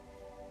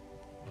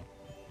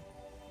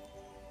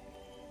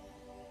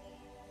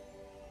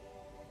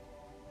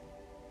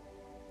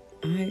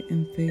I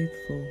am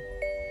faithful.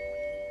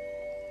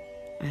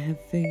 I have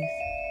faith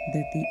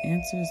that the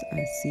answers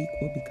I seek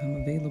will become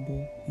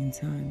available in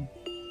time.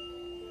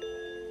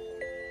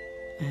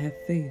 I have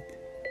faith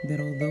that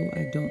although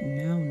I don't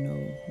now know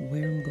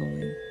where I'm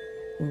going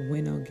or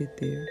when I'll get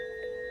there,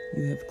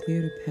 you have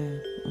cleared a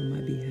path on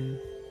my behalf.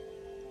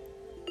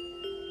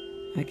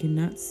 I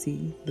cannot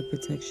see the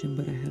protection,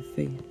 but I have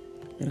faith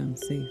that I'm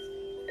safe.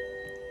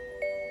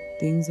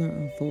 Things are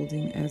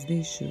unfolding as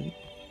they should,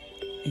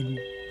 and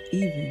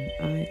even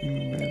I am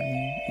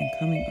unraveling and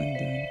coming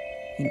undone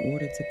in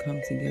order to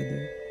come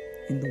together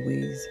in the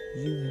ways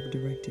you have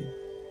directed.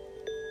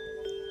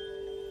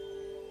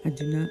 I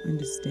do not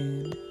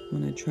understand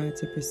when I try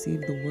to perceive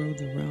the world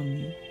around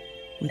me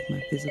with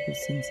my physical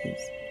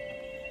senses,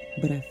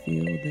 but I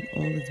feel that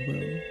all is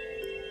well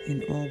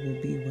and all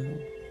will be well,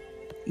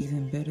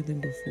 even better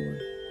than before.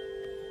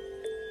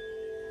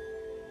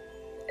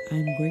 I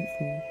am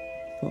grateful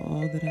for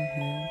all that I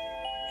have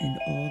and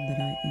all that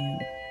I am.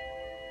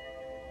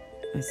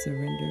 I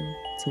surrender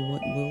to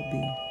what will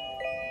be.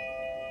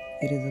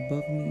 It is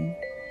above me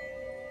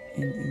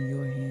and in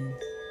your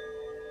hands.